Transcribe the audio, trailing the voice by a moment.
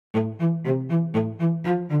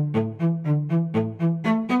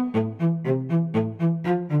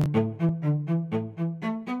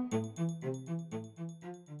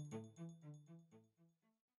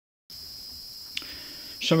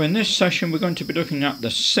So in this session we're going to be looking at the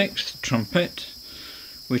sixth trumpet,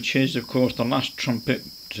 which is of course the last trumpet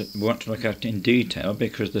that we want to look at in detail,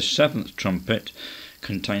 because the seventh trumpet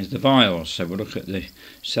contains the vials. So we'll look at the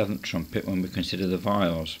seventh trumpet when we consider the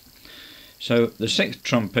vials. So the sixth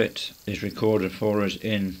trumpet is recorded for us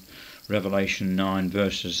in Revelation 9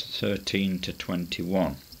 verses 13 to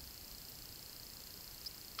 21.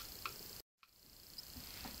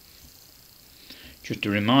 Just a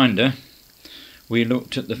reminder, we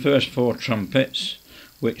looked at the first four trumpets,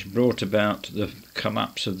 which brought about the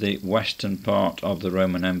collapse of the western part of the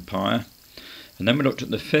Roman Empire, and then we looked at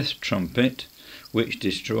the fifth trumpet, which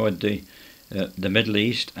destroyed the Middle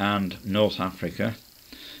East and North Africa,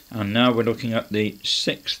 and now we're looking at the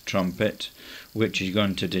sixth trumpet, which is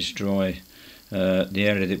going to destroy the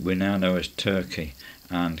area that we now know as Turkey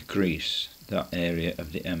and Greece, that area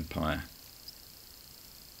of the empire.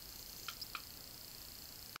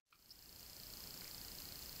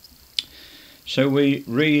 So we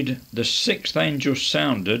read, "The sixth angel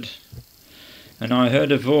sounded, and I heard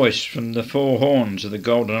a voice from the four horns of the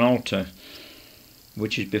golden altar,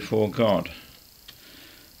 which is before God."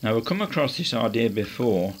 Now we've come across this idea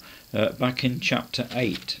before, back in chapter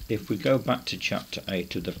 8. If we go back to chapter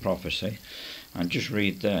 8 of the prophecy, and just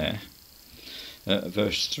read there,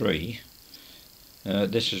 verse 3,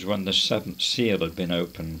 this is when the seventh seal had been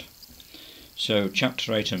opened. So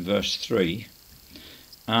chapter 8 and verse 3,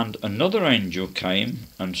 "And another angel came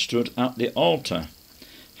and stood at the altar,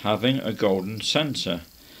 having a golden censer,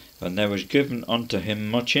 and there was given unto him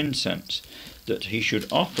much incense, that he should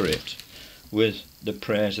offer it with the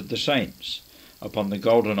prayers of the saints upon the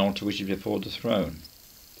golden altar which is before the throne.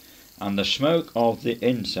 And the smoke of the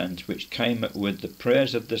incense which came with the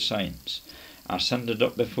prayers of the saints ascended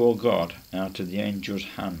up before God out of the angel's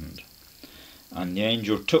hand. And the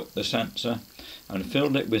angel took the censer and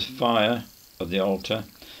filled it with fire of the altar,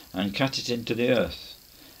 and cast it into the earth.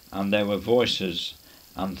 And there were voices,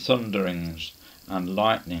 and thunderings, and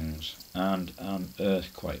lightnings, and an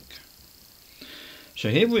earthquake."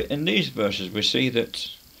 So here in these verses we see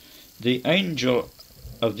that the angel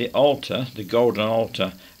of the altar, the golden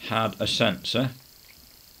altar, had a censer,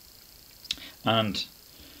 and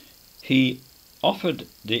he offered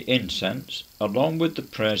the incense along with the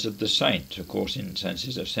prayers of the saints. Of course, incense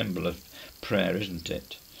is a symbol of prayer, isn't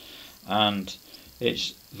it? And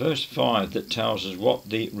it's verse 5 that tells us what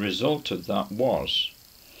the result of that was.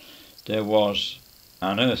 There was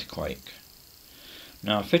an earthquake.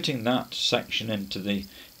 Now, fitting that section into the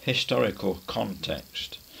historical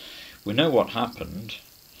context, we know what happened.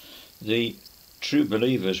 The true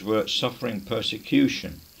believers were suffering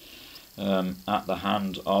persecution at the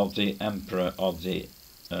hands of the emperor of the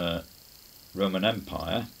Roman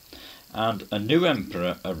Empire, and a new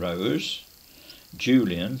emperor arose,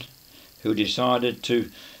 Julian, who decided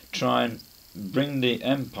to try and bring the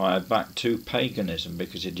empire back to paganism,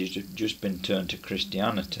 because it had just been turned to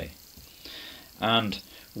Christianity. And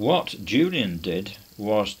what Julian did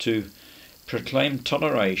was to proclaim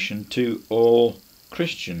toleration to all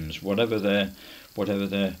Christians, whatever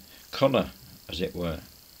their colour, as it were.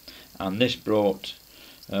 And this brought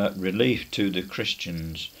relief to the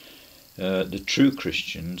Christians, the true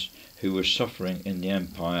Christians, who were suffering in the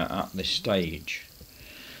empire at this stage.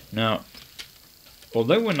 Now,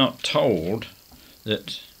 although we're not told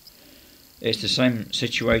that it's the same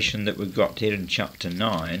situation that we've got here in chapter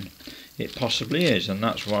 9, it possibly is, and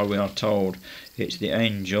that's why we are told it's the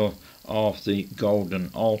angel of the golden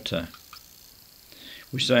altar.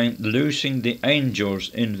 We're saying, "Loosing the angels,"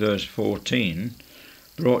 in verse 14,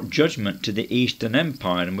 brought judgment to the Eastern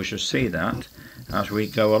Empire, and we shall see that as we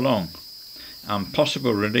go along, and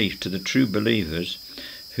possible relief to the true believers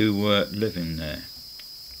who were living there.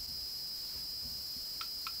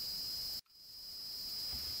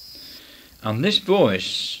 "And this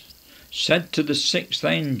voice said to the sixth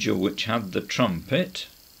angel which had the trumpet,"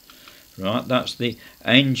 right, that's the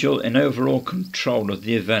angel in overall control of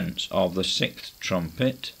the events of the sixth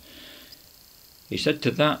trumpet. He said to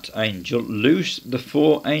that angel, "Loose the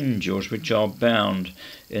four angels which are bound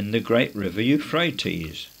in the great river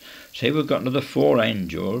Euphrates." So here we've got another four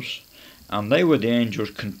angels, and they were the angels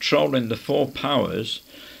controlling the four powers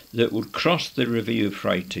that would cross the river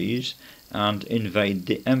Euphrates and invade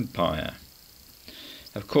the empire.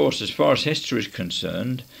 Of course, as far as history is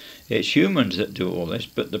concerned, it's humans that do all this,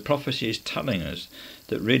 but the prophecy is telling us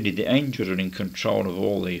that really the angels are in control of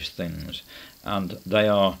all these things, and they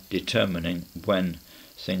are determining when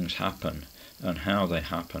things happen and how they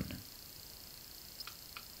happen.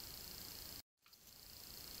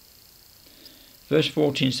 Verse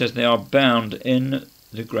 14 says they are bound in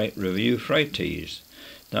the great river Euphrates.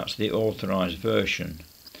 That's the authorised version.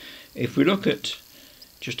 If we look at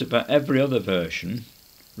just about every other version,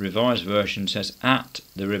 Revised Version says at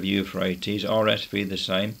the River Euphrates, RSV the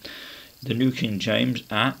same, the New King James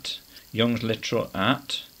at, Young's Literal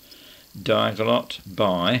at, Diaglot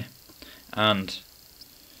by, and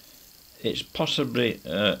it's possibly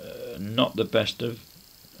not the best of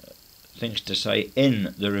things to say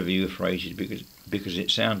in the River Euphrates because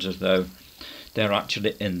it sounds as though they're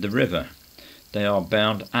actually in the river. They are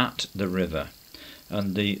bound at the river,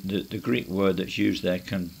 and the Greek word that's used there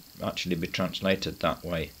can actually be translated that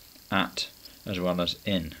way, at as well as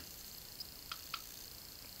in.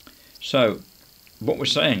 So what we're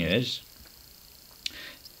saying is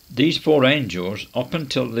these four angels, up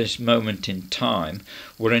until this moment in time,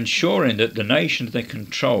 were ensuring that the nations they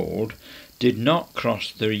controlled did not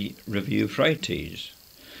cross the River Euphrates,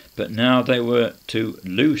 but now they were to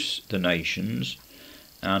loose the nations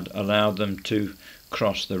and allow them to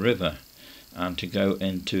cross the river and to go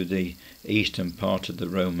into the eastern part of the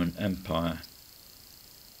Roman Empire.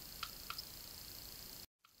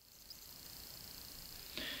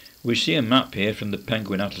 We see a map here from the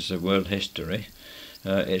Penguin Atlas of World History.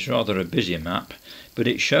 It's rather a busy map, but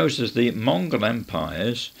it shows us the Mongol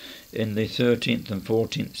empires in the 13th and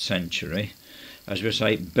 14th century, as we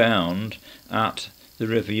say, bound at the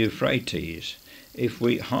River Euphrates. If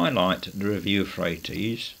we highlight the River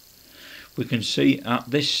Euphrates, we can see at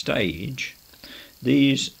this stage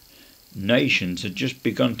these nations had just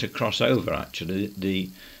begun to cross over actually the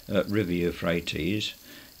River Euphrates.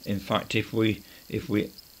 In fact, if we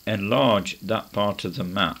enlarge that part of the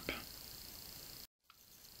map,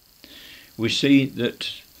 we see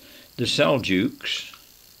that the Seljuks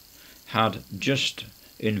had just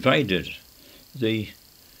invaded the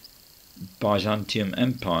Byzantium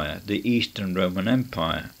Empire, the Eastern Roman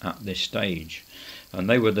Empire, at this stage, and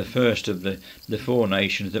they were the first of the four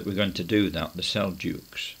nations that were going to do that, the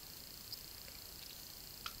Seljuks.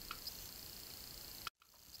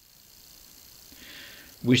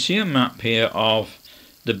 We see a map here of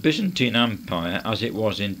the Byzantine Empire as it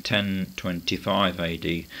was in 1025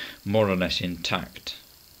 AD, more or less intact.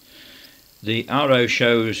 The arrow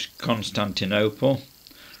shows Constantinople,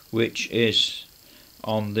 which is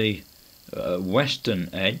on the western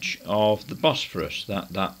edge of the Bosphorus,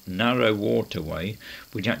 that narrow waterway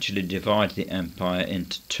which actually divides the empire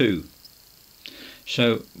into two.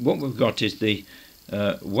 So what we've got is the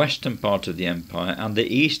western part of the empire and the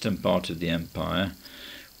eastern part of the empire,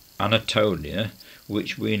 Anatolia,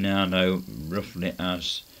 which we now know roughly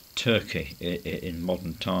as Turkey in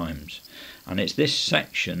modern times. And it's this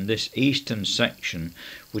section, this eastern section,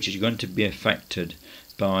 which is going to be affected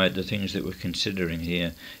by the things that we're considering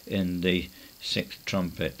here in the sixth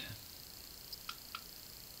trumpet.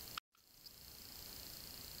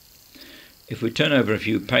 If we turn over a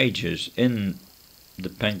few pages in the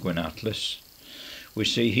Penguin Atlas, we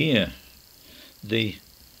see here the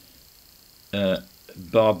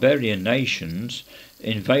barbarian nations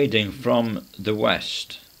invading from the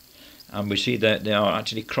west, and we see that they are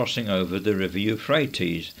actually crossing over the River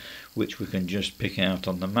Euphrates, which we can just pick out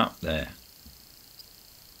on the map there.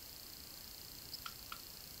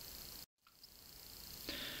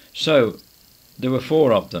 So there were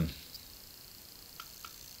four of them.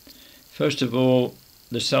 First of all,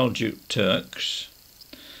 the Seljuk Turks,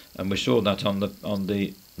 and we saw that on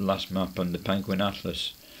the last map on the Penguin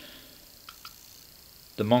Atlas.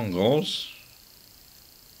 The Mongols,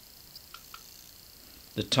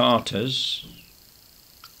 the Tartars,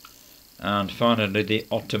 and finally the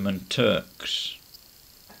Ottoman Turks.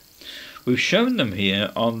 We've shown them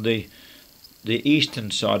here on the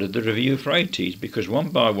eastern side of the River Euphrates because one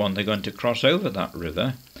by one they're going to cross over that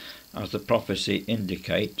river, as the prophecy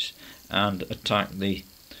indicates, and attack the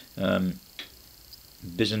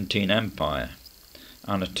Byzantine Empire,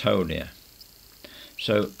 Anatolia.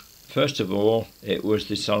 So first of all it was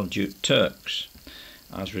the Seljuk Turks,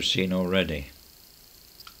 as we've seen already.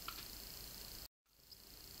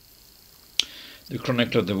 The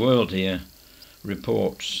Chronicle of the World here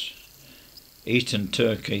reports Eastern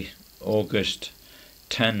Turkey, August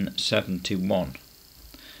 1071.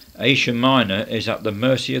 Asia Minor is at the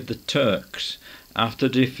mercy of the Turks after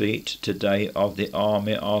defeat today of the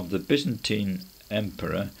army of the Byzantine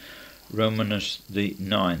Emperor Romanus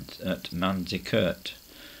IX at Manzikert,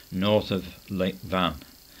 north of Lake Van.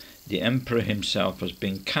 The Emperor himself has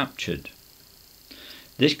been captured.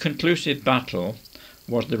 This conclusive battle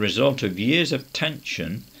was the result of years of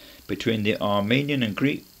tension between the Armenian and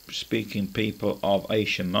Greek-speaking people of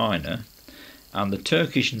Asia Minor and the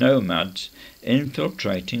Turkish nomads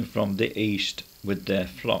infiltrating from the east with their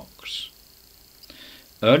flocks.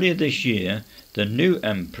 Earlier this year, the new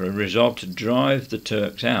emperor resolved to drive the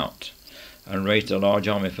Turks out and raised a large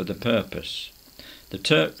army for the purpose. The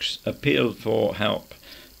Turks appealed for help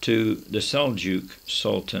to the Seljuk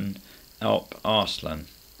Sultan Alp Arslan,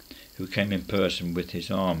 who came in person with his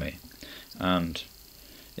army, and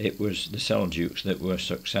it was the Seljuks that were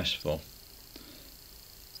successful.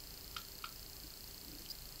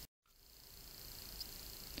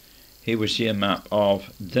 Here we see a map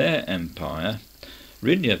of their empire,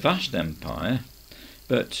 really a vast empire,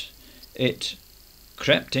 but it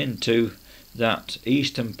crept into that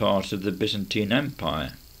eastern part of the Byzantine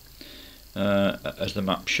Empire, as the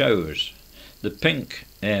map shows. The pink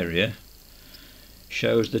area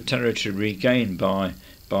shows the territory regained by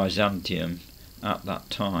Byzantium at that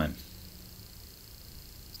time.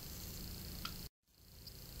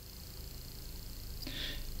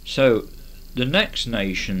 So the next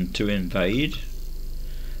nation to invade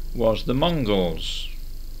was the Mongols.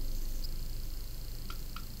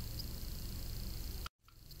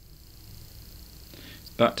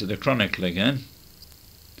 Back to the chronicle again.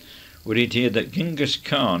 We read here that Genghis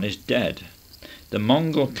Khan is dead, the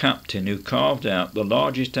Mongol captain who carved out the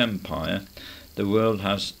largest empire the world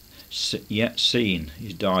has yet seen.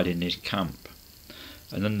 He's died in his camp.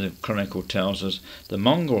 And then the chronicle tells us the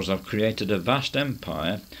Mongols have created a vast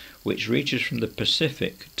empire which reaches from the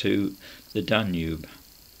Pacific to the Danube.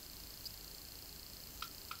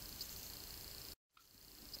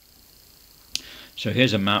 So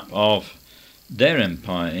here's a map of their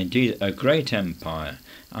empire, indeed a great empire,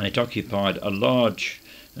 and it occupied a large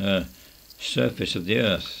surface of the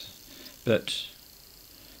earth. But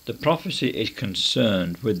the prophecy is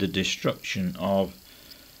concerned with the destruction of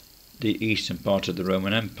the eastern part of the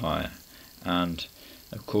Roman Empire, and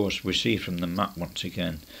of course we see from the map once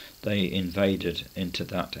again they invaded into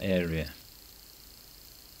that area.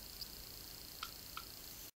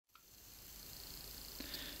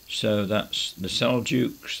 So that's the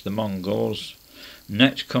Seljuks, the Mongols.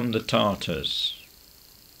 Next come the Tartars.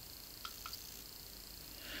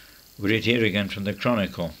 We read here again from the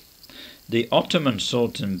chronicle. The Ottoman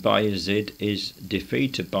Sultan Bayezid is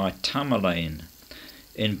defeated by Tamerlane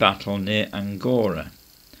in battle near Angora.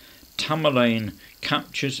 Tamerlane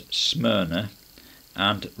captures Smyrna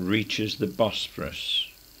and reaches the Bosphorus.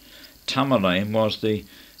 Tamerlane was the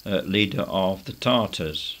leader of the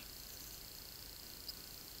Tartars.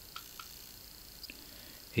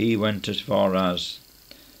 He went as far as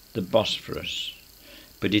the Bosphorus,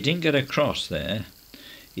 but he didn't get across there.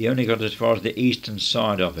 He only got as far as the eastern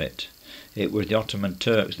side of it. It was the Ottoman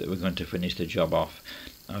Turks that were going to finish the job off,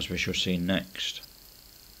 as we shall see next.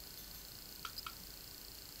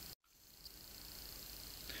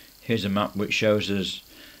 Here's a map which shows us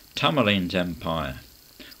Tamerlane's empire.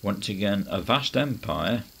 Once again a vast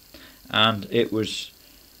empire, and it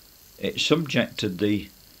subjected the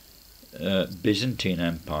Byzantine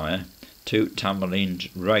Empire to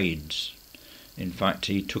Tamerlane's raids. In fact,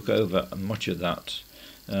 he took over much of that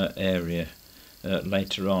area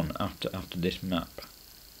later on after this map.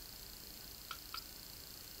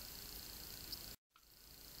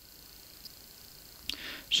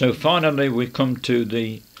 So finally we come to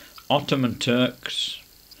the Ottoman Turks,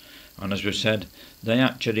 and as we said, they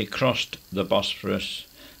actually crossed the Bosphorus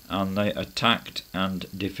and they attacked and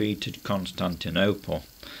defeated Constantinople.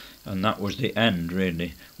 And that was the end,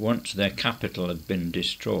 really. Once their capital had been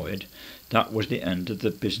destroyed, that was the end of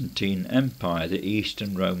the Byzantine Empire, the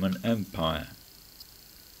Eastern Roman Empire.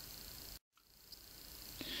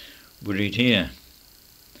 We read here,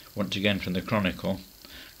 once again from the chronicle,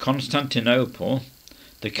 Constantinople,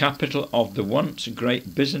 the capital of the once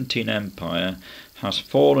great Byzantine Empire, has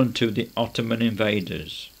fallen to the Ottoman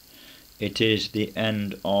invaders. It is the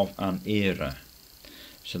end of an era.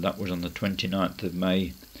 So that was on the 29th of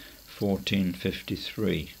May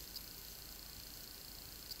 1453.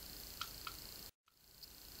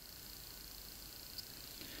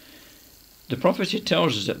 The prophecy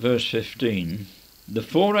tells us at verse 15, the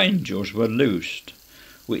four angels were loosed,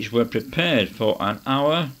 which were prepared for an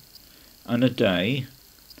hour and a day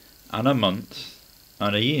and a month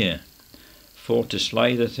and a year, for to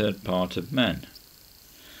slay the third part of men.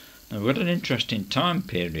 Now we've got an interesting time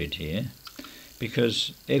period here,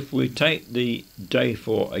 because if we take the day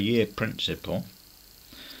for a year principle,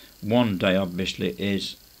 one day obviously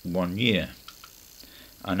is 1 year.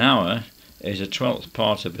 An hour is a 12th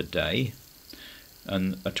part of a day,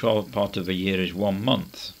 and a 12th part of a year is 1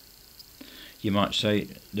 month. You might say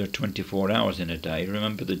there are 24 hours in a day.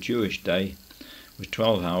 Remember, the Jewish day was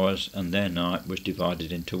 12 hours and their night was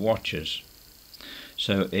divided into watches.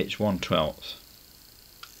 So it's 1/12.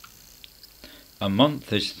 A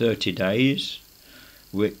month is 30 days,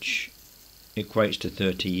 which equates to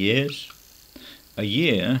 30 years. A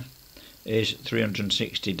year is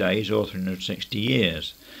 360 days or 360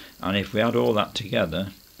 years, and if we add all that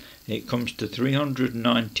together, it comes to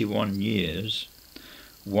 391 years,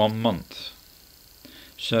 1 month.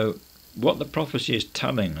 So what the prophecy is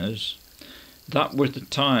telling us, that was the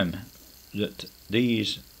time that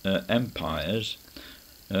these empires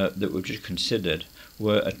that we've just considered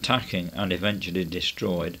were attacking and eventually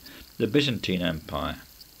destroyed the Byzantine Empire.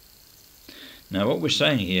 Now what we're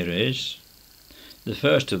saying here is, the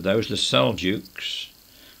first of those, the Seljuks,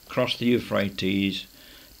 crossed the Euphrates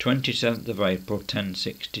 27th of April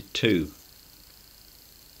 1062.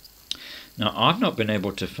 Now I've not been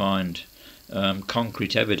able to find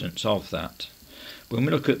concrete evidence of that. When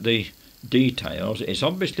we look at the details, it's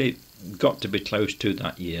obviously got to be close to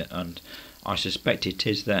that year, and I suspect it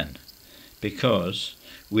is then, because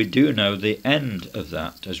we do know the end of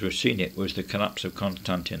that, as we've seen it, was the collapse of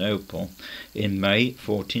Constantinople in May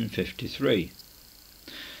 1453.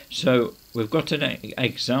 So we've got an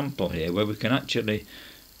example here where we can actually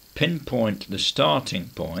pinpoint the starting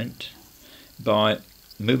point by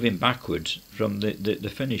moving backwards from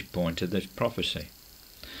the finish point of this prophecy.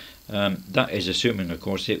 That is assuming, of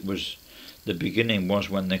course, it was the beginning was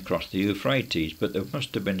when they crossed the Euphrates, but there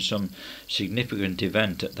must have been some significant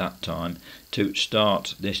event at that time to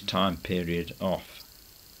start this time period off.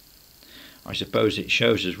 I suppose it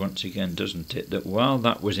shows us once again, doesn't it, that while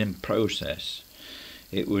that was in process,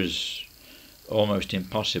 it was almost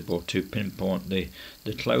impossible to pinpoint the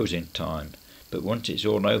closing time. But once it's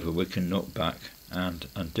all over, we can look back and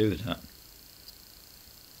do that.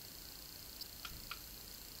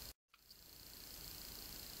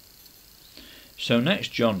 So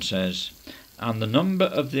next John says, "And the number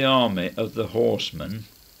of the army of the horsemen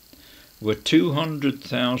were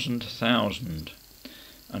 200,000,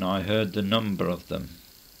 and I heard the number of them."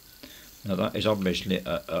 Now that is obviously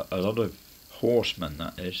a lot of horsemen,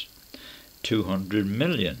 that is 200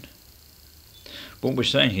 million. What we're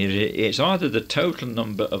saying here is it's either the total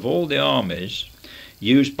number of all the armies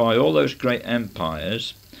used by all those great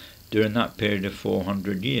empires during that period of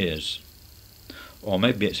 400 years, or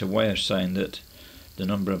maybe it's a way of saying that the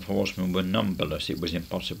number of horsemen were numberless, it was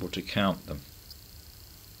impossible to count them.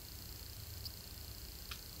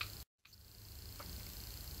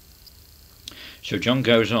 So John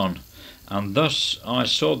goes on, "And thus I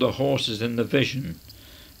saw the horses in the vision,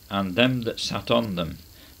 and them that sat on them,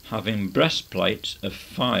 having breastplates of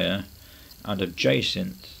fire and of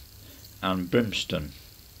jacinth and brimstone."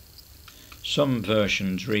 Some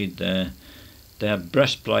versions read there, they had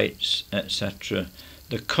breastplates, etc.,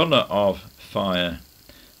 the colour of fire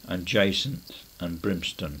and jacinth and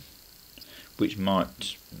brimstone, which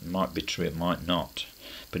might be true, it might not,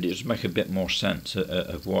 but it does make a bit more sense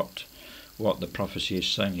of what the prophecy is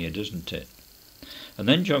saying here, doesn't it? And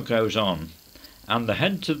then John goes on, "And the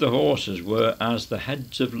heads of the horses were as the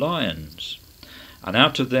heads of lions, and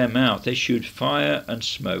out of their mouth issued fire and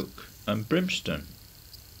smoke and brimstone."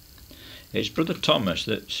 It's Brother Thomas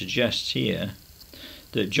that suggests here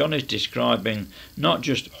that John is describing not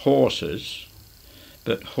just horses,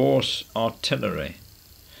 but horse artillery,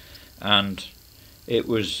 and it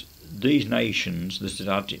was these nations that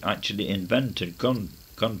had actually invented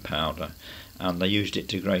gunpowder, and they used it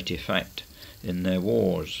to great effect in their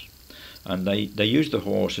wars, and they used the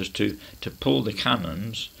horses to pull the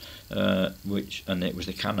cannons, and it was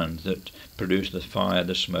the cannons that produced the fire,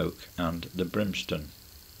 the smoke and the brimstone.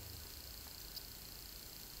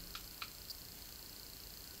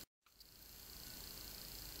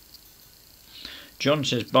 John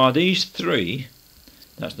says, "By these three,"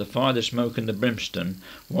 that's the fire, the smoke and the brimstone,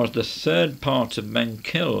 "was the third part of men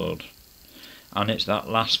killed." And it's that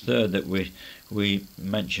last third that we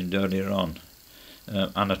mentioned earlier on,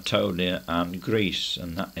 Anatolia and Greece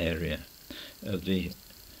and that area of the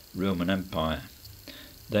Roman Empire.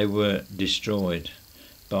 They were destroyed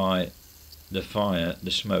by the fire,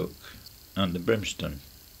 the smoke and the brimstone.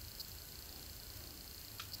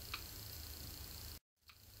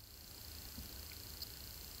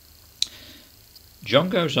 John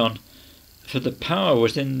goes on, "For the power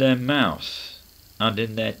was in their mouth and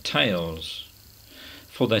in their tails,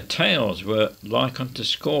 for their tails were like unto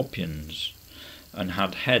scorpions, and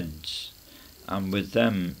had heads, and with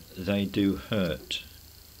them they do hurt."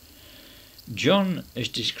 John is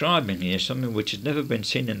describing here something which has never been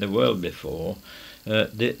seen in the world before,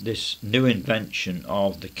 this new invention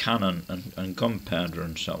of the cannon and gunpowder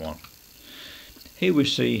and so on. Here we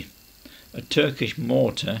see a Turkish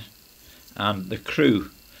mortar and the crew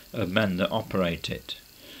of men that operate it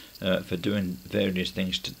for doing various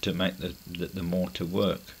things to make the mortar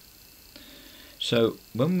work. So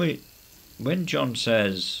when we when John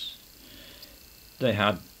says they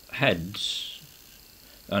had heads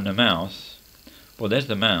and a mouth, well, there's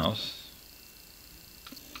the mouth,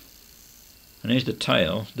 and here's the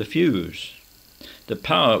tail, the fuse. The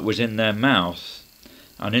power was in their mouth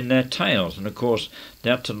and in their tails, and of course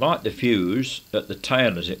they had to light the fuse at the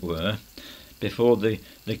tail, as it were, before the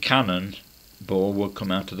cannon ball would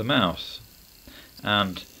come out of the mouth.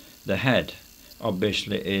 And the head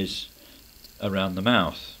obviously is around the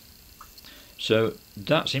mouth. So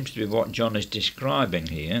that seems to be what John is describing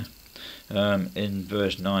here in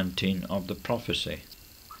verse 19 of the prophecy.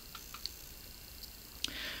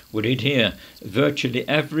 We read here, virtually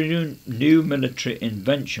every new military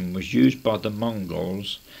invention was used by the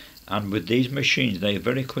Mongols, and with these machines they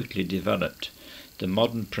very quickly developed the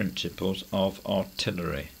modern principles of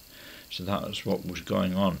artillery. So that was what was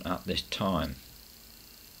going on at this time.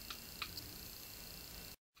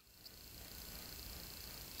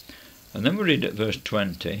 And then we read at verse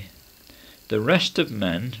 20, the rest of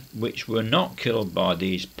men which were not killed by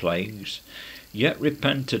these plagues yet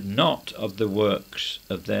repented not of the works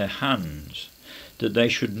of their hands, that they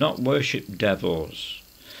should not worship devils,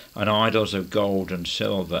 and idols of gold and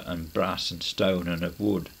silver and brass and stone and of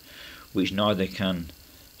wood, which neither can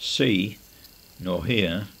see, nor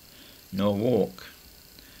hear, nor walk.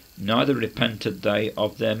 Neither repented they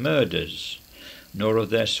of their murders, nor of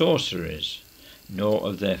their sorceries, nor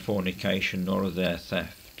of their fornication, nor of their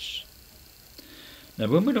thefts. Now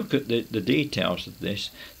when we look at the details of this,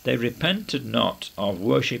 they repented not of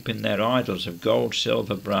worshipping their idols of gold,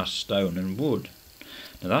 silver, brass, stone and wood.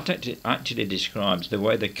 Now that actually describes the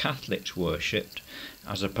way the Catholics worshipped,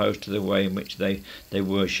 as opposed to the way in which they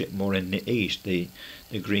worship more in the East, the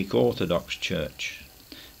Greek Orthodox Church.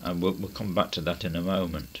 And we'll come back to that in a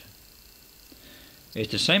moment.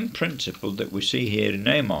 It's the same principle that we see here in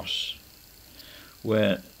Amos,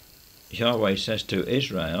 where Yahweh says to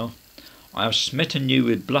Israel, I have smitten you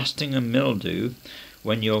with blasting and mildew,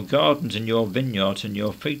 when your gardens and your vineyards and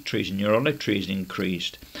your fig trees and your olive trees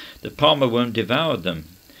increased. The palmer worm devoured them.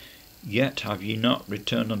 Yet have ye not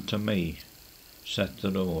returned unto me, saith the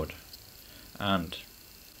Lord. And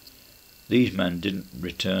these men didn't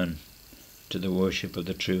return to the worship of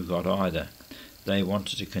the true God either. They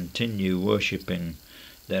wanted to continue worshipping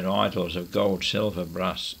their idols of gold, silver,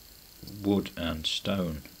 brass, wood and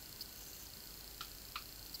stone.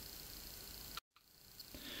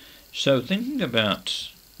 So thinking about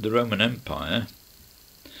the Roman Empire,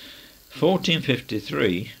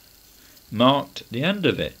 1453 marked the end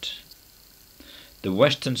of it. The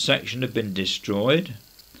western section had been destroyed,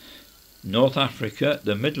 North Africa,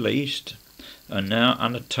 the Middle East, and now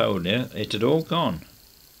Anatolia, it had all gone.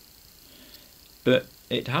 But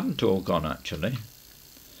it hadn't all gone actually,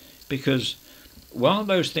 because while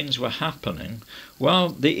those things were happening, while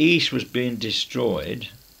the East was being destroyed,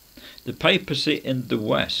 the papacy in the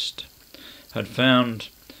West had found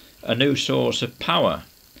a new source of power,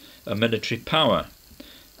 a military power,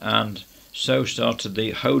 and so started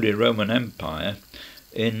the Holy Roman Empire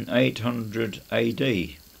in 800 AD,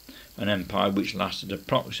 an empire which lasted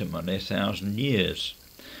approximately 1,000 years.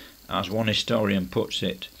 As one historian puts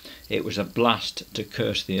it, it was a blast to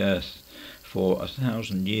curse the earth for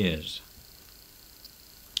 1,000 years.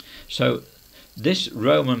 So this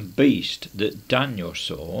Roman beast that Daniel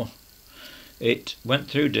saw, it went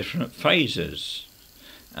through different phases,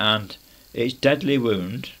 and its deadly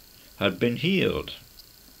wound had been healed.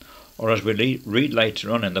 Or as we read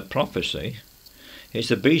later on in the prophecy, it's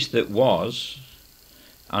the beast that was,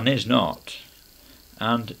 and is not,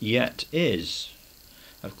 and yet is.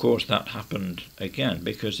 Of course that happened again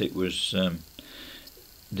because it was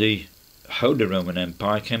the Holy Roman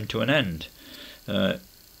Empire came to an end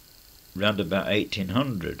round about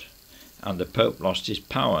 1800, and the Pope lost his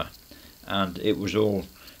power, and it was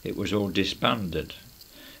all disbanded.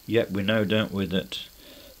 Yet we know, don't we,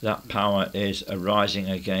 that power is arising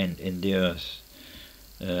again in the earth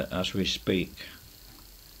as we speak.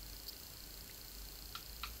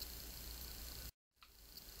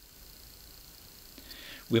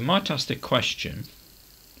 We might ask the question,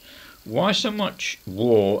 why so much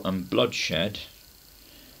war and bloodshed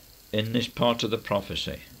in this part of the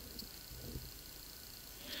prophecy?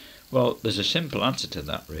 Well, there's a simple answer to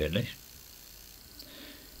that, really.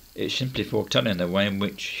 It's simply foretelling the way in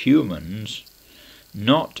which humans,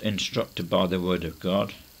 not instructed by the Word of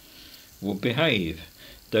God, will behave,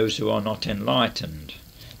 those who are not enlightened.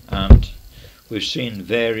 And we've seen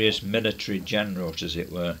various military generals, as it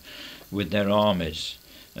were, with their armies,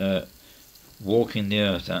 walking the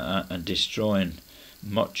earth and destroying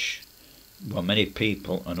many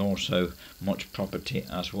people and also much property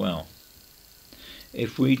as well.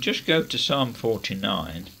 if we just go to Psalm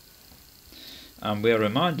 49, and we are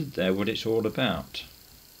reminded there what it's all about.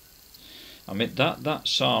 I mean, that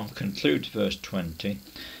psalm concludes verse 20,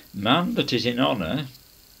 man that is in honour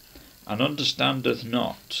and understandeth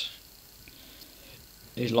not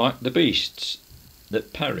is like the beasts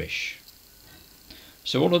that perish.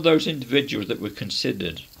 So all of those individuals that were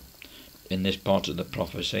considered in this part of the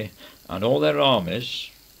prophecy, and all their armies,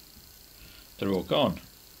 they're all gone.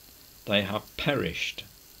 They have perished.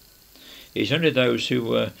 It's only those who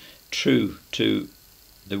were true to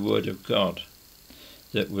the word of God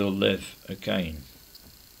that will live again.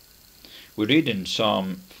 We read in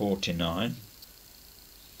Psalm 49,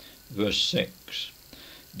 verse 6,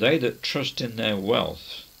 they that trust in their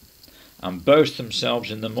wealth and boast themselves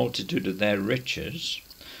in the multitude of their riches,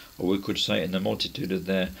 or we could say in the multitude of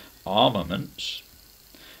their armaments,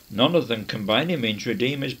 none of them can by any means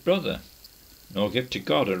redeem his brother, nor give to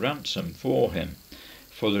God a ransom for him.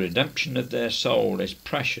 For the redemption of their soul is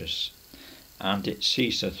precious, and it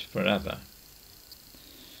ceaseth forever.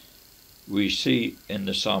 We see in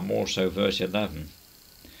the psalm also, verse 11,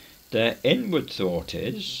 their inward thought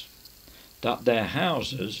is that their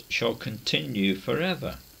houses shall continue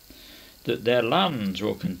forever, that their lands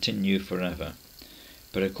will continue forever.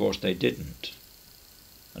 But of course they didn't.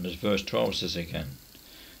 And as verse 12 says again,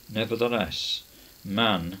 nevertheless,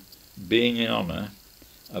 man, being in honour,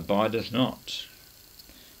 abideth not.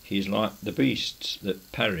 He is like the beasts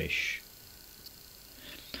that perish.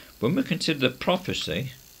 When we consider the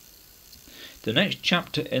prophecy, the next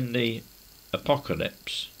chapter in the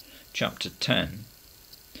Apocalypse, chapter 10,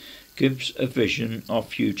 gives a vision of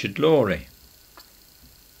future glory.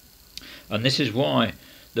 And this is why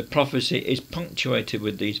the prophecy is punctuated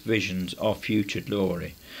with these visions of future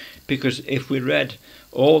glory. Because if we read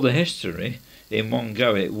all the history in one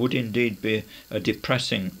go, it would indeed be a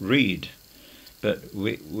depressing read. But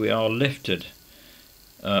we are lifted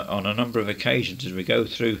on a number of occasions as we go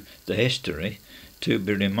through the history to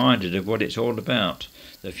be reminded of what it's all about,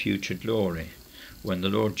 the future glory, when the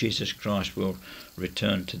Lord Jesus Christ will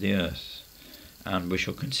return to the earth. And we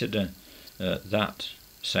shall consider that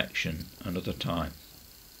section another time.